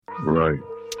Right.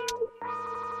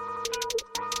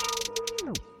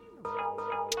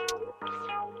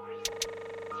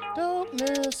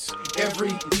 Dopeness.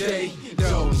 Every day,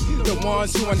 dope. The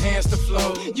ones who enhance the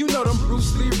flow. You know them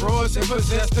Bruce Lee roars and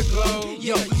possess the glow.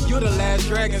 Yo, you're the last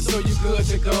dragon, so you good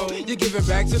to go. You're giving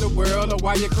back to the world, or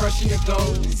while you're crushing your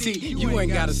gold. See, you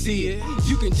ain't gotta see it,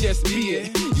 you can just be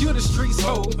it. You're the streets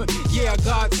hope. Yeah,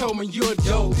 God told me you're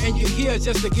dope, and you're here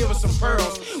just to give us some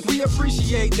pearls. We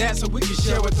appreciate that, so we can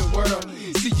share with the world.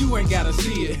 See, you ain't gotta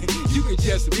see it, you can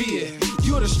just be it.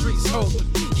 You're the streets hope.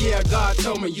 Yeah, God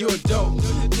told me you're dope.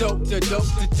 Dope to dope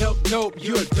to dope, dope.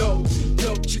 You're dope.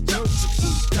 Dope to dope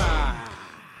to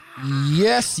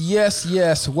Yes, yes,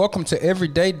 yes. Welcome to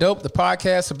Everyday Dope, the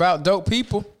podcast about dope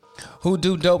people who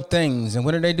do dope things. And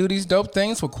when do they do these dope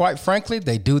things? Well, quite frankly,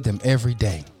 they do them every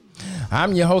day.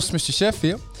 I'm your host, Mr.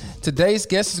 Sheffield. Today's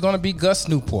guest is going to be Gus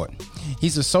Newport.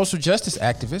 He's a social justice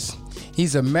activist.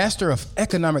 He's a master of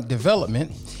economic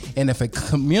development. And if a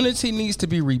community needs to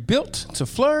be rebuilt to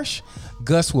flourish,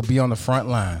 Gus will be on the front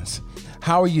lines.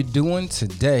 How are you doing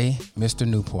today, Mr.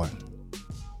 Newport?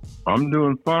 I'm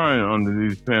doing fine under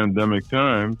these pandemic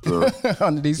times.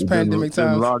 Under these pandemic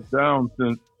times? Been locked down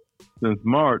since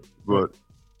March, but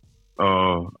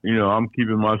I'm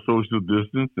keeping my social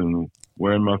distance and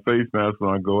wearing my face mask when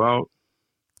I go out.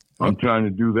 I'm trying to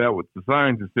do that what the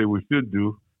scientists say we should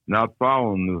do, not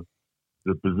following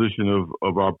the position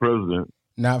of our president.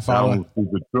 Not following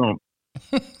Trump.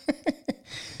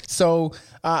 So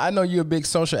I know you're a big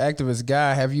social activist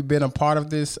guy. Have you been a part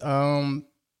of this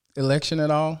election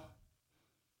at all?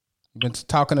 You've been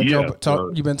talking to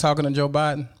you've been talking to Joe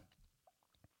Biden?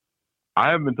 I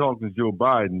haven't been talking to Joe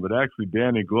Biden, but actually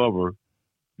Danny Glover,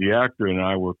 the actor, and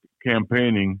I were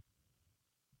campaigning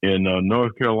in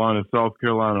North Carolina, South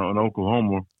Carolina, and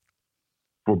Oklahoma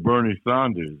for Bernie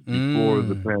Sanders before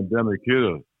the pandemic hit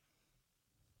us.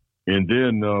 And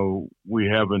then we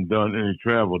haven't done any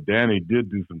travel. Danny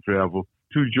did do some travel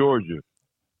to Georgia,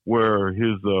 where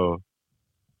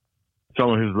some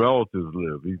of his relatives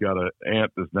live. He's got an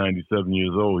aunt that's 97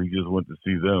 years old. He just went to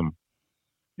see them.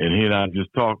 And he and I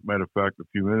just talked, matter of fact, a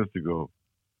few minutes ago.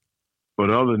 But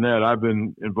other than that, I've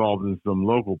been involved in some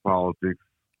local politics,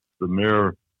 the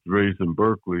mayor race in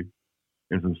Berkeley,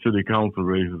 and some city council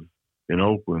races in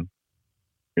Oakland,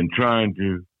 and trying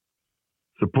to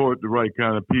support the right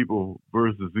kind of people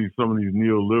versus some of these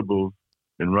neoliberals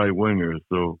and right wingers.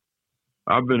 So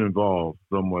I've been involved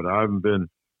somewhat. I haven't been,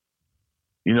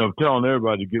 telling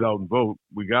everybody to get out and vote.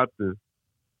 We got to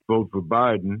vote for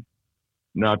Biden.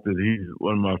 Not that he's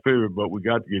one of my favorites, but we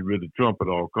got to get rid of Trump at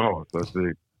all costs. I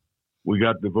say we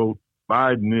got to vote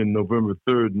Biden in November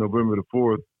 3rd, November the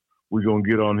 4th. We're going to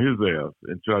get on his ass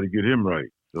and try to get him right.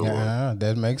 So, yeah,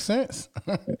 that makes sense.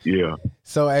 Yeah.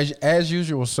 So as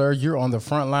usual, sir, you're on the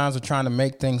front lines of trying to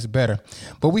make things better.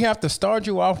 But we have to start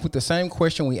you off with the same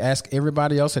question we ask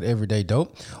everybody else at Everyday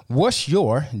Dope. What's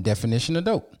your definition of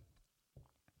dope?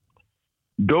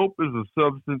 Dope is a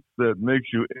substance that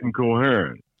makes you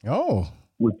incoherent. Oh.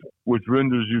 Which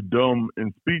renders you dumb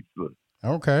and speechless.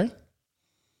 Okay.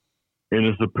 And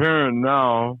it's apparent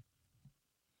now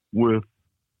with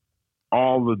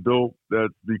all the dope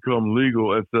that's become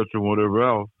legal, et cetera, whatever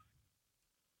else,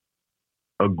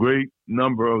 a great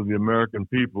number of the American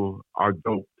people are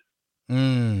doped.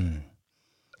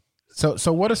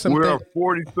 So what are some We're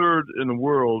 43rd in the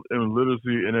world in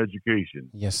literacy and education.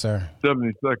 Yes, sir.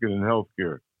 72nd in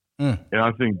healthcare. And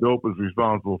I think dope is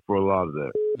responsible for a lot of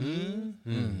that.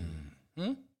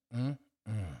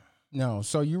 No,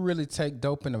 so you really take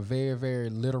dope in a very, very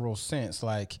literal sense.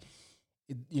 Like,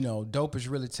 dope is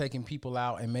really taking people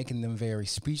out and making them very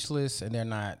speechless, and they're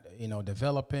not,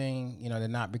 developing, they're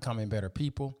not becoming better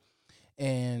people.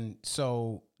 And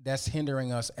so that's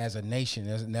hindering us as a nation.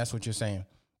 And that's what you're saying.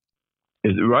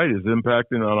 Is it right? It's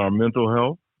impacting on our mental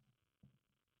health.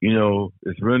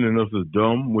 It's rendering us as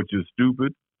dumb, which is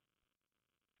stupid,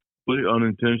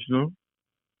 unintentional,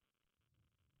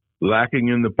 lacking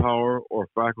in the power or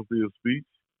faculty of speech.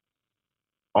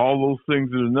 All those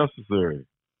things that are necessary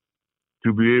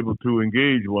to be able to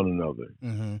engage one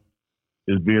another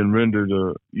is being rendered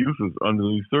useless under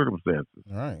these circumstances.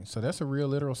 All right. So that's a real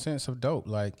literal sense of dope.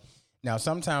 Like, now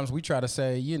sometimes we try to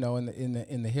say, in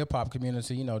the hip hop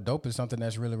community, dope is something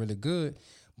that's really, really good.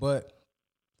 But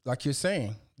like you're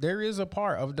saying, there is a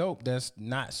part of dope that's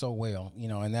not so well,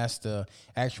 and that's the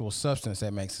actual substance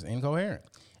that makes it incoherent.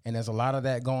 And there's a lot of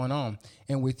that going on.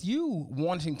 And with you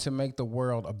wanting to make the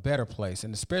world a better place,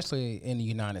 and especially in the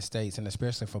United States, and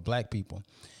especially for Black people,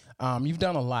 you've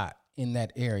done a lot in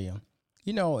that area.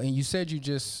 And you said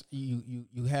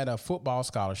you had a football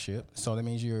scholarship, so that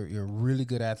means you're a really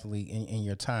good athlete in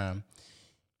your time.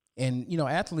 And,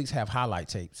 athletes have highlight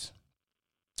tapes.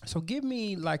 So give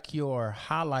me like your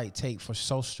highlight tape for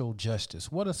social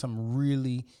justice. What are some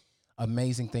really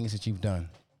amazing things that you've done?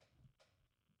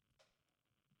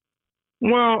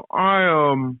 Well, I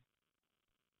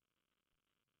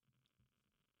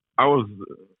was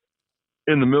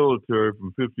in the military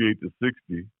from 58 to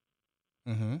 60,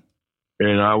 Mm-hmm.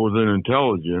 and I was in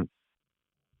intelligence,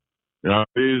 and I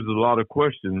raised a lot of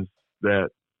questions that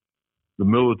the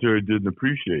military didn't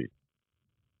appreciate,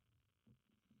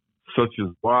 such as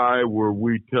why were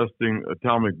we testing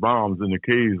atomic bombs in the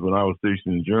caves when I was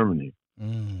stationed in Germany,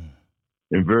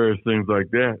 and various things like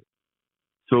that.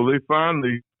 So they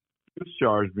finally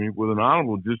discharged me with an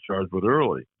honorable discharge, but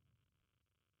early.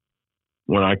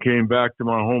 When I came back to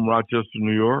my home, Rochester,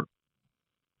 New York,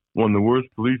 one of the worst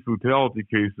police brutality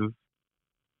cases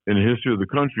in the history of the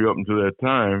country up until that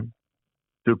time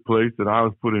took place, and I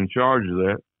was put in charge of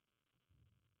that.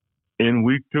 And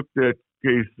we took that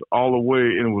case all the way,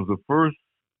 and it was the first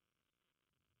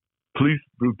police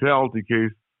brutality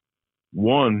case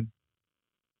won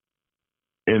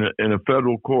in a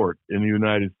federal court in the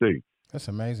United States. That's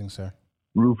amazing, sir.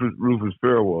 Rufus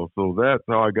Fairwell. So that's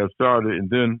how I got started. And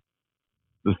then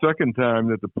the second time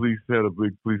that the police had a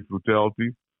big police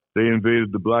brutality, they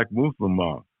invaded the Black Muslim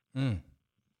mosque. Mm.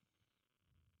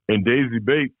 And Daisy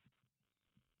Bates,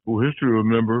 who history will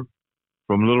remember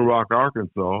from Little Rock,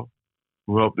 Arkansas,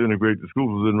 who helped integrate the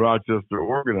schools, was in Rochester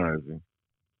organizing.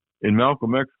 And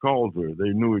Malcolm X called her.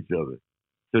 They knew each other.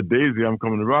 Said, Daisy, I'm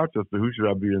coming to Rochester. Who should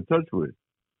I be in touch with?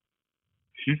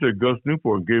 She said, Gus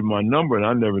Newport, and gave my number, and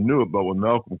I never knew it. But when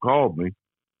Malcolm called me,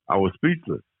 I was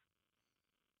speechless.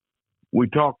 We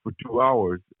talked for 2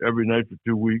 hours every night for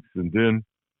 2 weeks, and then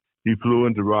he flew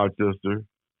into Rochester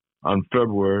on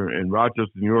February, and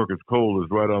Rochester, New York is cold.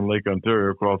 It's right on Lake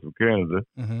Ontario across from Canada.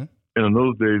 Mm-hmm. And in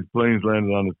those days, planes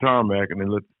landed on the tarmac, and they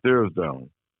let the stairs down.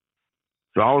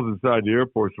 So I was inside the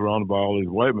airport surrounded by all these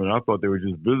white men. I thought they were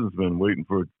just businessmen waiting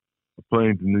for a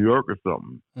plane to New York or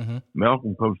something. Mm-hmm.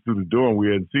 Malcolm comes through the door, and we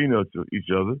hadn't seen each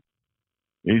other.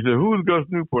 And he said, who is Gus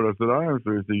Newport? I said, I am,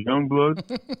 sir. He said, Youngblood,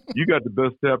 you got the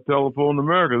best tap telephone in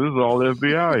America. This is all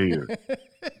FBI here.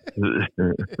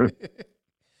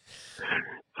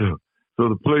 So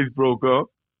the place broke up.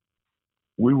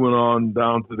 We went on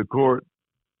down to the court,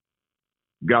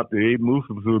 got the 8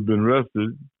 Muslims who had been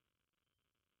arrested,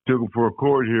 took them for a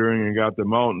court hearing and got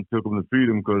them out and took them to feed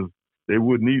them because they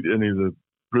wouldn't eat any of the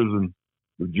prison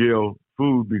or jail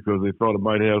food because they thought it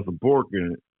might have some pork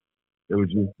in it. It was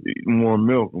just eating warm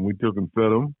milk, and we took and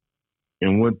fed them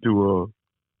and went to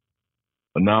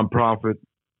a nonprofit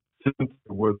center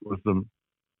where some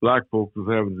black folks was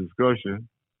having a discussion.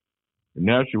 And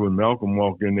naturally, when Malcolm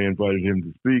walked in, they invited him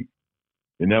to speak,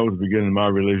 and that was the beginning of my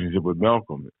relationship with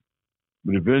Malcolm.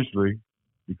 But eventually,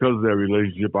 because of that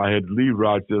relationship, I had to leave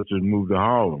Rochester and move to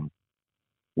Harlem,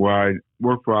 where I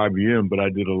worked for IBM, but I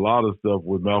did a lot of stuff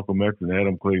with Malcolm X and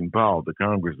Adam Clayton Powell, the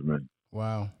congressman.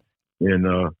 Wow.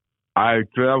 And I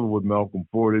traveled with Malcolm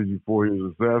 4 days before he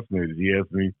was assassinated. He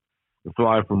asked me to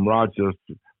fly from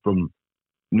Rochester, from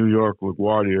New York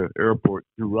LaGuardia Airport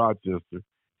to Rochester.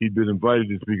 He'd been invited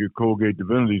to speak at Colgate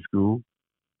Divinity School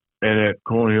and at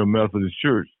Cornhill Methodist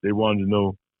Church. They wanted to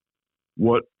know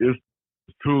what it's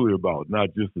truly about, not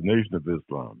just the Nation of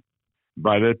Islam.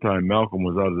 By that time, Malcolm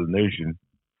was out of the nation.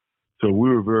 So we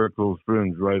were very close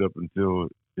friends right up until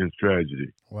his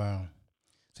tragedy. Wow.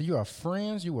 So you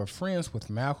were friends with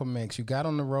Malcolm X. You got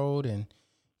on the road and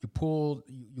you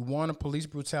won a police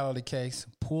brutality case,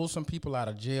 pulled some people out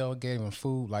of jail, gave them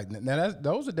food.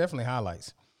 Those are definitely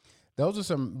highlights. Those are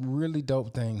some really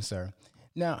dope things, sir.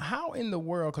 Now, how in the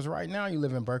world, because right now you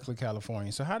live in Berkeley,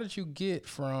 California, so how did you get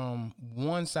from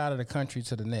one side of the country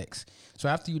to the next? So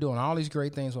after you're doing all these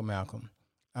great things with Malcolm,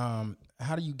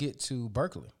 how do you get to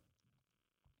Berkeley?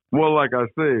 Well, like I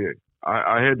said,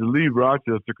 I had to leave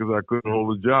Rochester because I couldn't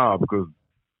hold a job because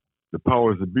the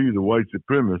powers that be, the white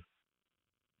supremacists,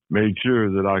 made sure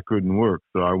that I couldn't work.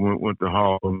 So I went to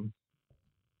Harlem.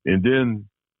 And then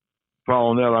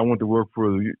following that, I went to work for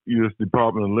the U.S.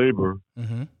 Department of Labor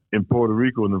in Puerto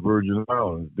Rico and the Virgin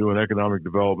Islands, doing economic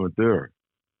development there.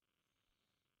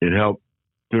 It helped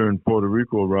turn Puerto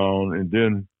Rico around. And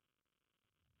then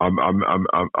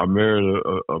I married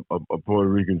a Puerto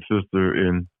Rican sister,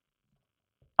 and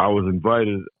I was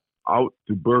invited out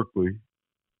to Berkeley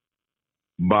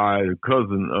by a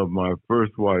cousin of my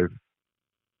first wife,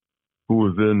 who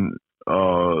was in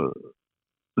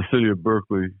the city of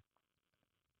Berkeley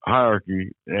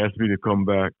hierarchy, and asked me to come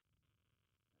back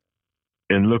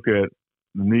and look at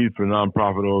the need for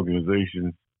nonprofit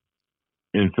organizations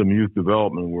in some youth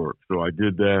development work. So I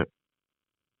did that.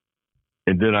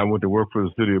 And then I went to work for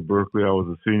the city of Berkeley. I was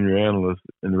a senior analyst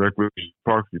in the Recreation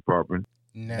Parks Department.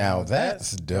 Now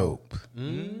that's dope.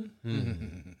 And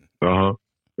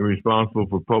responsible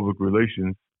for public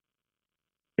relations.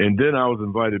 And then I was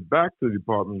invited back to the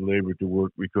Department of Labor to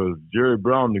work because Jerry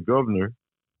Brown, the governor,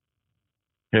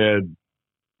 had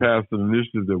passed an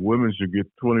initiative that women should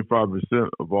get 25%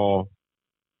 of all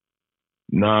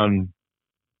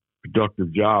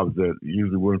non-productive jobs that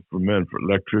usually went for men, for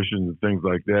electricians and things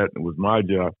like that. It was my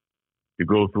job to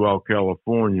go throughout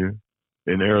California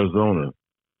and Arizona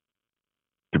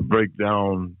to break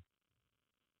down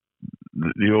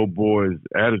the old boys'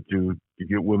 attitude to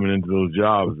get women into those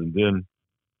jobs. And then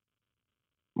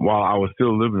while I was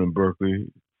still living in Berkeley,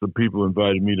 some people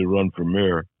invited me to run for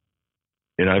mayor.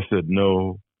 And I said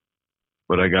no,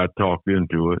 but I got talked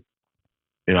into it.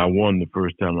 And I won the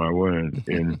first time I went.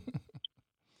 And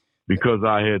because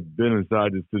I had been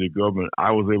inside the city government,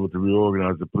 I was able to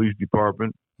reorganize the police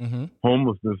department.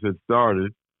 Homelessness had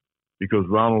started because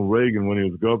Ronald Reagan, when he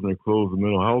was governor, closed the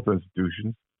mental health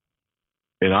institutions.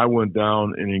 And I went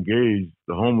down and engaged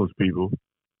the homeless people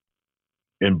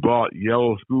and bought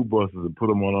yellow school buses and put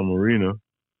them on our marina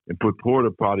and put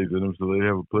porta potties in them so they'd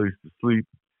have a place to sleep,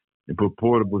 and put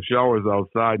portable showers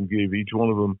outside and gave each one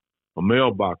of them a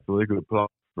mailbox so they could apply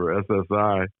for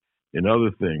SSI and other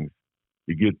things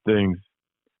to get things.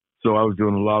 So I was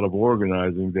doing a lot of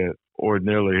organizing that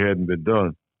ordinarily hadn't been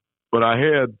done. But I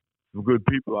had some good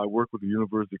people. I worked with the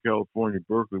University of California,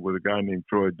 Berkeley, with a guy named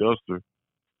Troy Duster,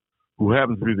 who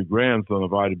happens to be the grandson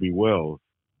of Ida B. Wells.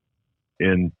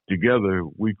 And together,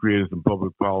 we created some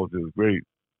public policy that was great.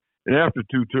 And after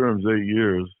 2 terms, 8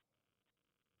 years,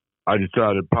 I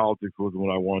decided politics wasn't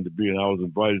what I wanted to be. And I was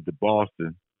invited to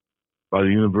Boston by the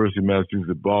University of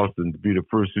Massachusetts Boston to be the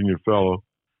first senior fellow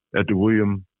at the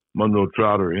William Monroe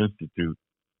Trotter Institute.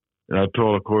 And I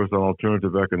taught a course on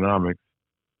alternative economics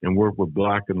and worked with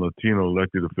Black and Latino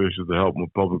elected officials to help them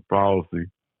with public policy.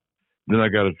 Then I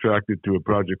got attracted to a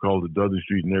project called the Dudley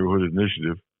Street Neighborhood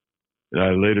Initiative, and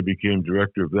I later became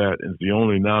director of that. And it's the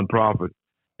only nonprofit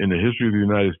in the history of the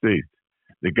United States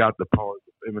that got the powers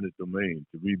of eminent domain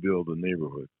to rebuild a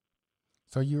neighborhood.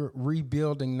 So you're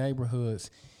rebuilding neighborhoods.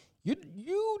 You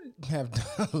have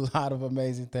done a lot of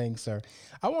amazing things, sir.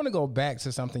 I want to go back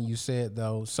to something you said,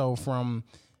 though. So from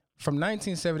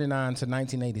 1979 to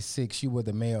 1986, you were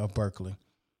the mayor of Berkeley.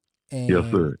 And,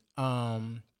 yes, sir. How,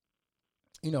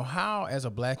 as a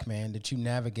Black man, did you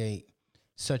navigate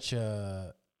such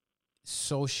a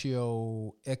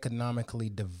socio-economically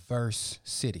diverse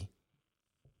city?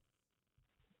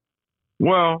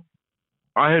 Well,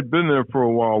 I had been there for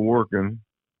a while working.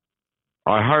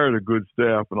 I hired a good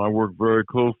staff, and I worked very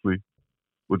closely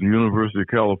with the University of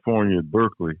California at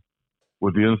Berkeley,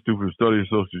 with the Institute for Study of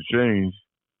Social Change.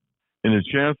 And the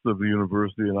chancellor of the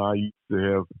university and I used to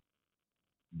have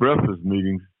breakfast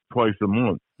meetings twice a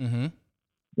month.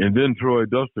 And then Troy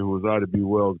Duster, who was Ida B.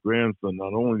 Wells' grandson,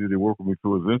 not only did he work with me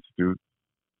through his institute,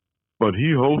 but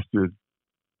he hosted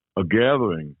a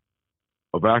gathering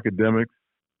of academics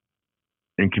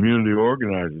and community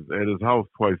organizers at his house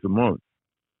twice a month,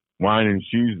 wine and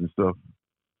cheese and stuff,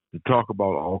 to talk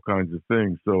about all kinds of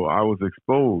things. So I was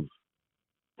exposed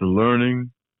to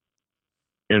learning.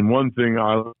 And one thing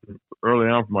I learned early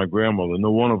on from my grandmother,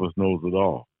 no one of us knows it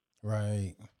all.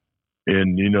 Right.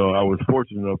 And, I was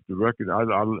fortunate enough to recognize,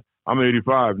 I'm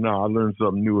 85 now. I learn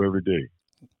something new every day.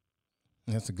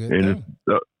 That's a good thing.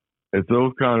 It's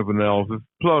those kind of analysis.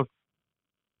 Plus,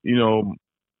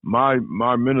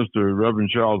 my minister, Reverend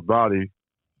Charles Body,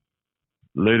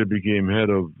 later became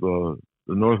head of the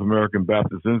North American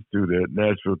Baptist Institute at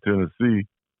Nashville, Tennessee.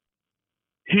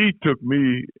 He took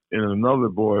me and another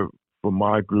boy from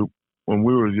my group when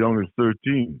we were as young as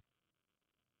 13,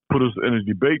 put us in a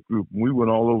debate group, and we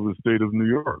went all over the state of New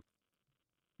York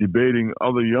debating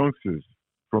other youngsters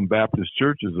from Baptist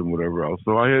churches and whatever else.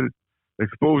 So I had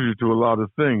exposure to a lot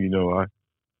of things.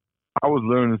 I was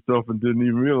learning stuff and didn't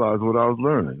even realize what I was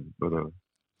learning. But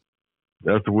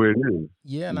that's the way it is.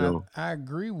 Yeah, and I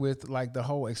agree with the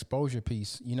whole exposure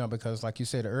piece, because like you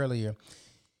said earlier,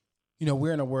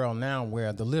 we're in a world now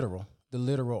where the literal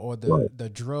or the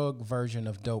drug version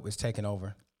of dope is taking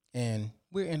over, and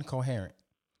we're incoherent.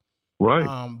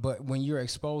 Right. But when you're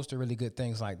exposed to really good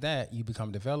things like that, you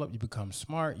become developed, you become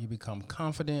smart, you become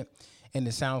confident, and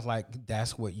it sounds like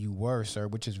that's what you were, sir,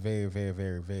 which is very, very,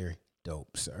 very, very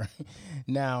dope, sir.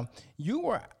 Now, you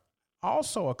were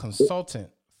also a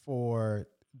consultant for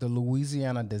the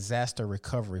Louisiana Disaster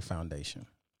Recovery Foundation.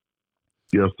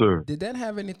 Yes, sir. Did that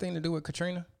have anything to do with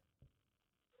Katrina?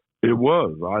 It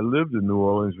was. I lived in New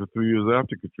Orleans for 3 years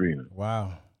after Katrina.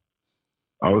 Wow.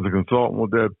 I was a consultant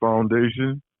with that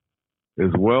foundation.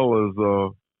 as well as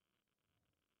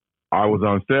I was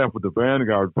on staff with the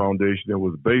Vanguard Foundation that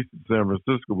was based in San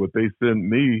Francisco, but they sent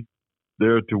me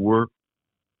there to work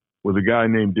with a guy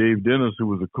named Dave Dennis, who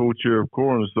was the co-chair of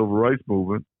CORE in the Civil Rights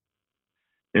Movement.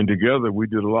 And together we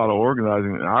did a lot of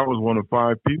organizing. And I was one of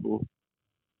 5 people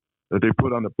that they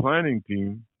put on the planning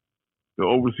team to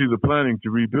oversee the planning to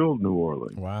rebuild New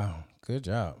Orleans. Wow. Good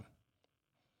job.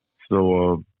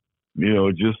 So,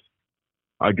 just,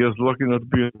 I guess, lucky enough to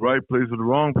be in the right place at the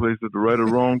wrong place at the right or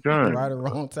wrong time. Right or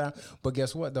wrong time. But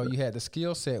guess what, though? You had the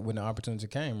skill set when the opportunity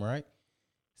came, right?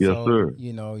 Yes, so, sir.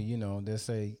 They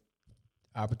say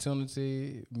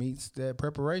opportunity meets that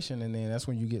preparation, and then that's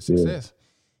when you get success.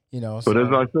 But as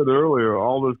I said earlier,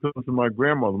 all this comes from my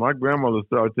grandmother. My grandmother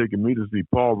started taking me to see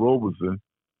Paul Robeson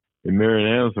and Marian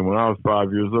Anderson when I was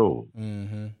 5 years old.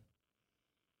 Mm-hmm.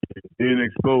 Being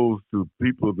exposed to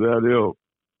people of that ilk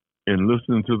and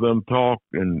listening to them talk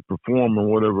and perform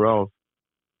and whatever else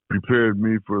prepared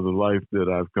me for the life that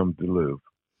I've come to live.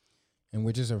 And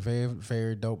which is a very,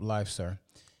 very dope life, sir.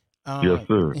 Yes,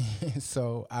 sir.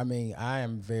 So, I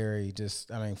am very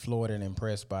floored and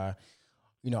impressed by,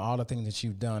 all the things that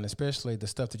you've done, especially the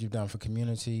stuff that you've done for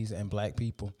communities and Black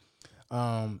people.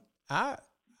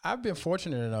 I've been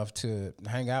fortunate enough to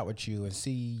hang out with you and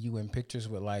see you in pictures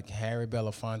with like Harry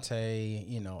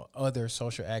Belafonte, other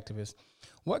social activists.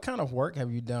 What kind of work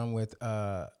have you done with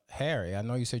Harry? I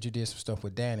know you said you did some stuff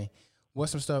with Danny.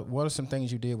 What are some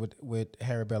things you did with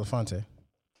Harry Belafonte?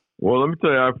 Well, let me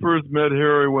tell you, I first met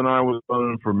Harry when I was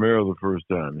running for mayor the first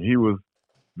time. He was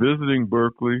visiting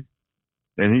Berkeley,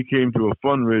 and he came to a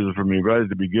fundraiser for me right at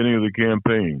the beginning of the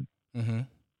campaign. Mm-hmm.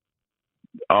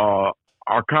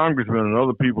 Our congressman and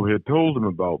other people had told him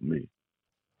about me.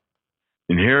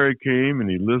 And Harry came and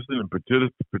he listened and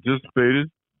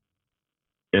participated.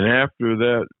 And after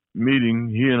that meeting,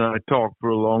 he and I talked for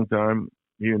a long time.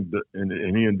 He and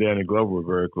Danny Glover were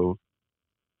very close.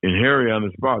 And Harry on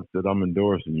the spot said, "I'm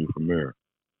endorsing you for mayor."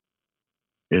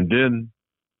 And then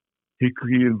he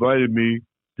invited me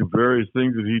to various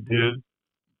things that he did.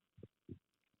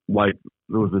 Like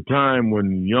there was a time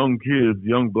when young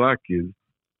Black kids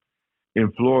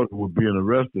in Florida were being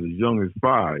arrested as young as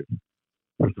 5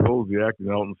 for supposedly acting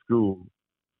out in school.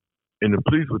 And the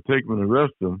police would take them and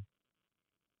arrest them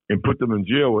and put them in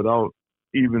jail without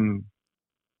even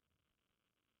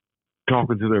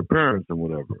talking to their parents and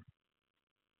whatever.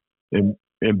 And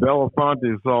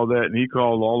Belafonte saw that, and he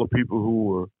called all the people who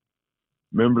were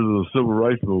members of the Civil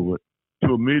Rights Movement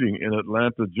to a meeting in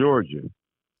Atlanta, Georgia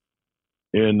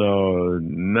in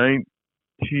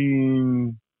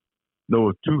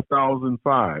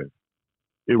 2005.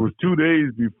 It was 2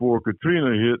 days before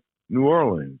Katrina hit New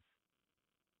Orleans.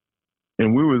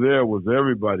 And we were there with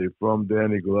everybody from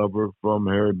Danny Glover, from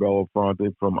Harry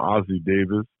Belafonte, from Ossie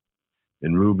Davis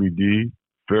and Ruby Dee,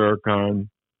 Farrakhan,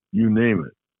 you name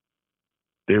it.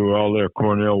 They were all there,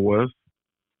 Cornel West.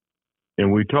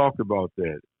 And we talked about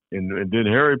that. And then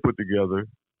Harry put together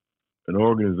an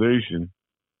organization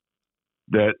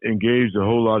that engaged a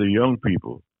whole lot of young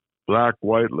people, Black,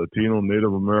 white, Latino,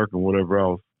 Native American, whatever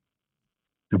else,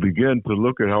 to begin to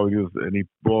look at how he is. And he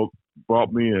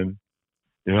brought me in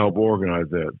to help organize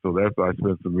that. So I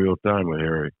spent some real time with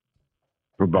Harry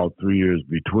for about 3 years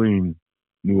between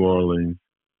New Orleans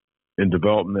and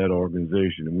developing that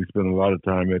organization. And we spent a lot of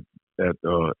time at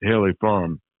Haley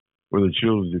Farm, where the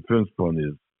Children's Defense Fund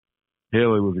is.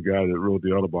 Haley was the guy that wrote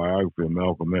the autobiography of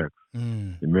Malcolm X.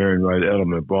 And Marion Wright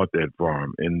Edelman bought that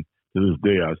farm. And to this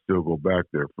day, I still go back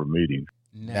there for meetings.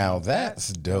 Now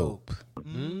that's dope.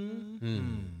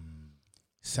 Mm-hmm.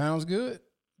 Sounds good.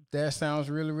 That sounds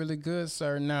really, really good,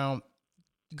 sir. Now,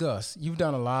 Gus, you've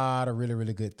done a lot of really,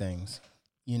 really good things.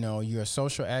 You're a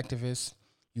social activist.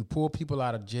 You pull people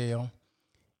out of jail.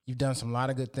 You've done a lot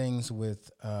of good things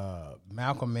with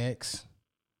Malcolm X,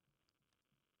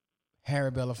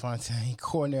 Harry Belafonte,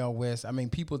 Cornel West.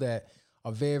 People that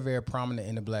are very, very prominent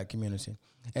in the Black community.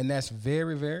 And that's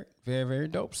very, very, very, very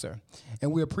dope, sir.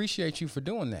 And we appreciate you for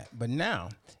doing that. But now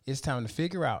it's time to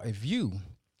figure out if you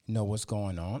know what's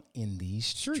going on in these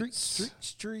streets.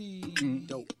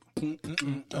 Dope.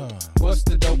 What's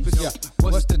the dopest? Yeah.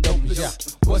 What's the dopest? Yeah.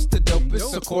 What's the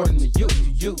dopest according to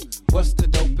you? What's the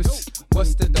dopest?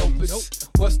 What's the dopest?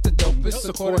 What's the dopest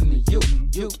according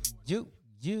to you?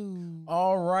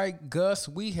 All right, Gus,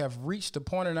 we have reached the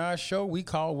point in our show we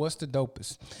call What's the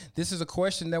Dopest? This is a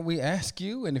question that we ask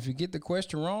you, and if you get the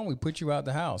question wrong, we put you out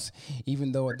the house.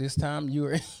 Even though at this time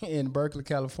you're in Berkeley,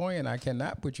 California, and I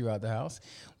cannot put you out the house,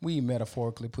 we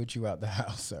metaphorically put you out the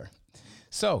house, sir.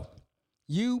 So,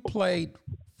 you played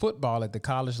football at the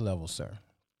college level, sir.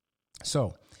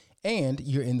 And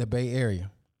you're in the Bay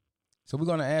Area. So we're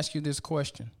going to ask you this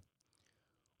question.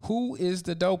 Who is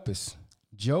the dopest,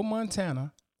 Joe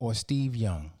Montana or Steve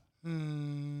Young?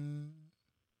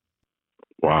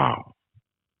 Wow.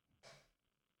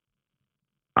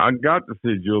 I got to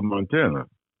say Joe Montana.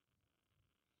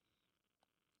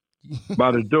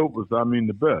 By the dopest, I mean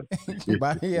the best.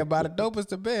 by the dopest,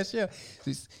 the best, yeah.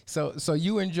 So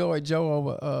you enjoy Joe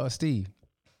over Steve?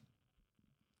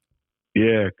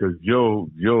 Yeah, because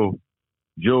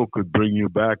Joe could bring you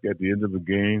back at the end of the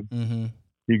game. Mm-hmm.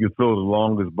 He could throw the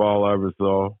longest ball I ever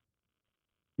saw.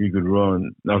 He could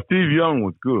run. Now Steve Young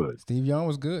was good. Steve Young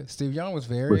was good. Steve Young was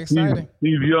very exciting.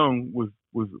 Steve Young was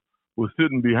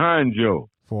sitting behind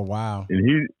Joe for a while,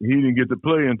 and he didn't get to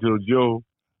play until Joe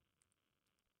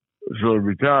sort of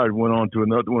retired. Went on to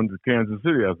another one to Kansas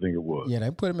City, I think it was. Yeah,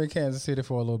 they put him in Kansas City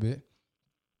for a little bit.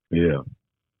 Yeah.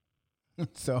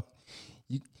 So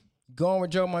you going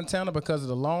with Joe Montana because of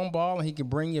the long ball, and he can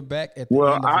bring you back at the end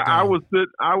of the game.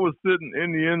 I was sitting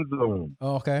in the end zone.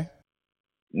 Oh, okay.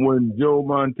 When Joe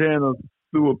Montana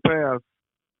threw a pass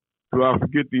to, I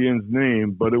forget the end's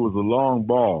name, but it was a long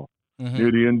ball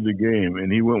near the end of the game, and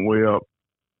he went way up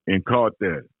and caught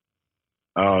that.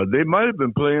 They might have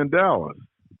been playing Dallas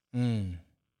in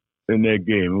that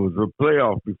game. It was a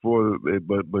playoff before,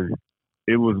 but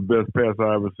it was the best pass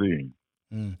I ever seen.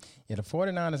 Yeah, the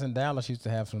 49ers in Dallas used to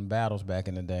have some battles back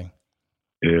in the day.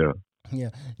 Yeah.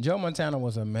 Yeah, Joe Montana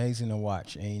was amazing to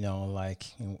watch. And, like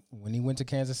when he went to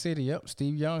Kansas City,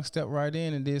 Steve Young stepped right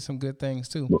in and did some good things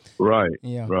too. Right,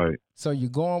 yeah, right. So you're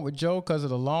going with Joe because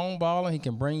of the long ball, and he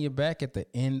can bring you back at the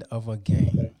end of a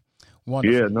game.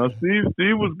 Wonderful. Yeah, no,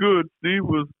 Steve was good.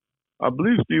 I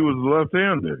believe Steve was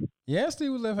left-handed. Yeah,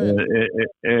 Steve was left-handed.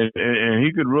 And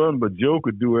he could run, but Joe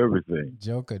could do everything.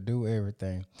 Joe could do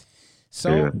everything.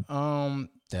 So,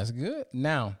 that's good.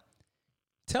 Now,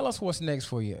 tell us what's next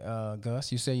for you,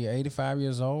 Gus. You say you're 85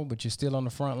 years old, but you're still on the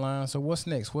front line. So what's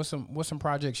next? What's some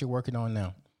projects you're working on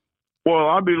now? Well,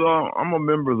 I'm a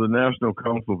member of the National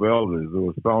Council of Elders. It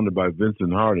was founded by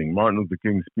Vincent Harding, Martin Luther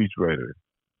King's speechwriter.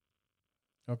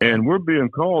 Okay. And we're being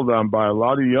called on by a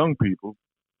lot of young people,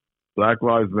 Black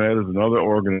Lives Matter and other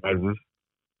organizers,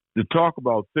 to talk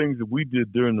about things that we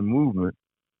did during the movement,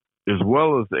 as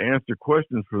well as to answer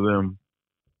questions for them.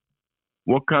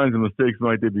 What kinds of mistakes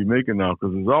might they be making now?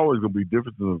 Because there's always going to be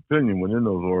differences of opinion within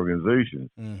those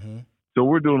organizations. Mm-hmm. So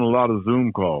we're doing a lot of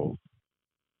Zoom calls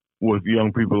with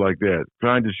young people like that,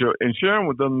 trying to sharing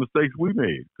with them the mistakes we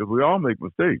made, because we all make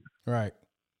mistakes. Right.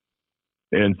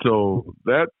 And so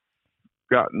that's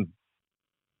gotten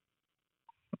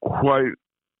quite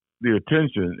the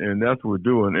attention, and that's what we're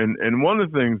doing. And one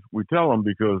of the things we tell them,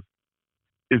 because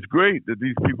it's great that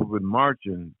these people have been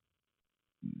marching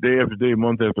day after day,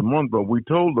 month after month, but we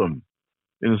told them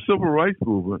in the civil rights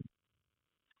movement,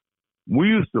 we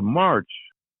used to march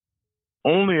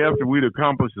only after we'd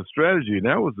accomplished a strategy, and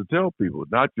that was to tell people,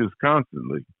 not just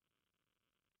constantly.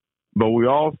 But we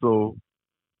also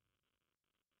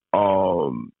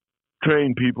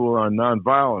trained people on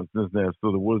nonviolence, so there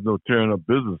was no tearing up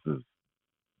businesses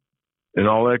and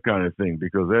all that kind of thing,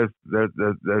 because that's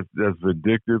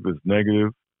vindictive, it's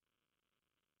negative,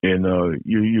 and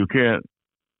you can't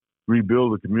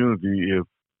rebuild a community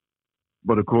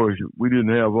but of course we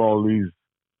didn't have all these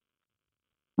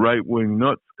right-wing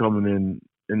nuts coming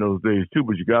in those days too,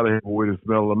 but you got to have a way to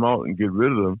smell them out and get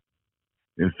rid of them.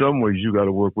 In some ways you got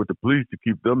to work with the police to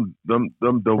keep them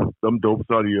dopes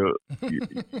out of your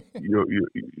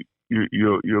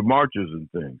marches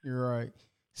and things. You're right.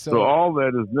 So all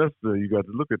that is necessary. You got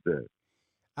to look at that.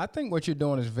 I think what you're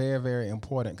doing is very, very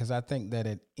important, because I think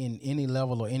that in any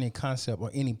level or any concept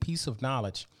or any piece of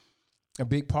knowledge, a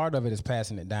big part of it is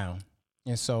passing it down.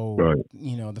 And so,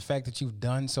 the fact that you've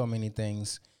done so many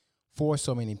things for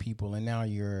so many people, and now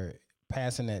you're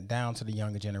passing that down to the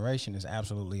younger generation, is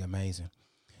absolutely amazing.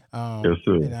 Yes,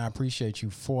 sir. And I appreciate you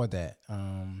for that.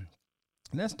 And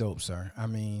that's dope, sir. I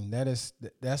mean, that's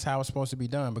how it's supposed to be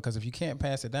done, because if you can't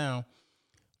pass it down,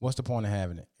 what's the point of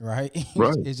having it, right?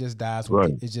 Right. It just dies with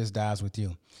you. It just dies with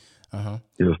you.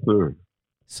 Yes, sir.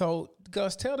 So,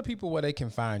 Gus, tell the people where they can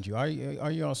find you. Are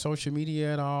you on social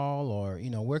media at all, or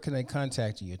where can they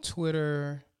contact you? Your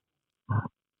Twitter?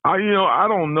 I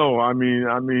don't know. I mean,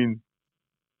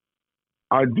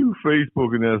 I do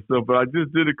Facebook and that stuff, but I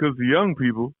just did it because the young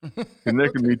people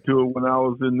connected me to it when I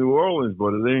was in New Orleans.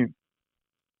 But it ain't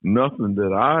nothing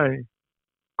that I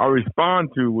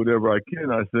respond to whatever I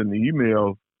can. I send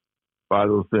emails by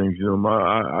those things.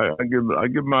 I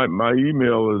give my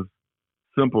email is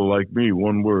simple like me,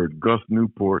 one word, Gus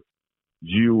Newport,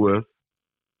 GUSNEWPORT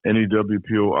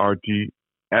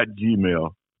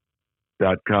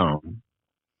 @gmail.com.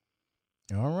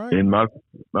 All right. And my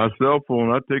cell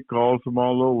phone, I take calls from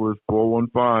all over. It's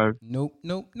 415.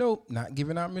 Nope. Not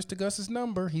giving out Mr. Gus's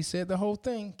number. He said the whole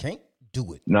thing. Can't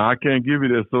do it. Now, I can't give you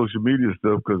that social media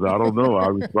stuff because I don't know. I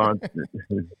respond.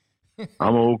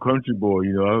 I'm an old country boy,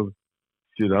 you know.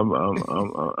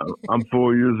 I'm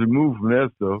 4 years removed from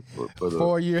that stuff. But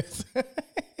 4 years.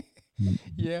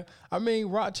 Yeah. I mean,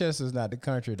 Rochester's not the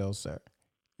country, though, sir.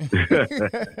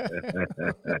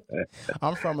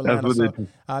 I'm from Atlanta, so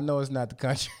I know it's not the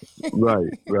country.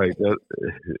 Right.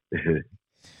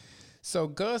 So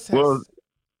Gus has...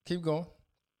 keep going.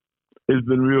 It's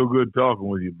been real good talking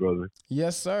with you, brother.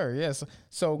 Yes, sir. Yes.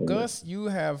 So Gus, you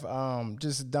have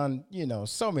just done,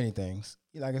 so many things.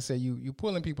 Like I said, you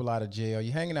pulling people out of jail.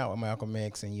 You're hanging out with Malcolm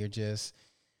X, and you're just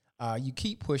you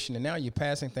keep pushing, and now you're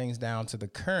passing things down to the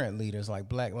current leaders like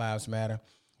Black Lives Matter,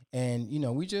 and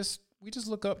we just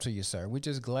look up to you, sir. We're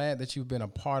just glad that you've been a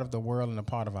part of the world and a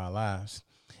part of our lives,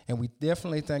 and we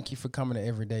definitely thank you for coming to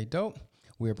Everyday Dope.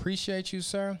 We appreciate you,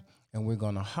 sir, and we're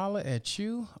gonna holler at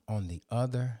you on the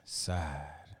other side.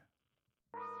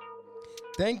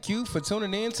 Thank you for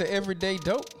tuning in to Everyday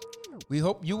Dope. We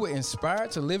hope you were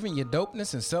inspired to live in your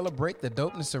dopeness and celebrate the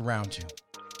dopeness around you.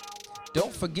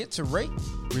 Don't forget to rate,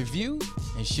 review,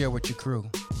 and share with your crew.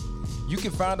 You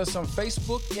can find us on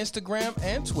Facebook, Instagram,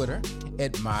 and Twitter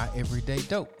at My Everyday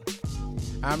Dope.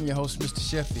 I'm your host, Mr.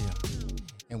 Sheffield,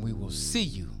 and we will see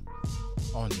you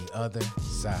on the other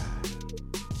side.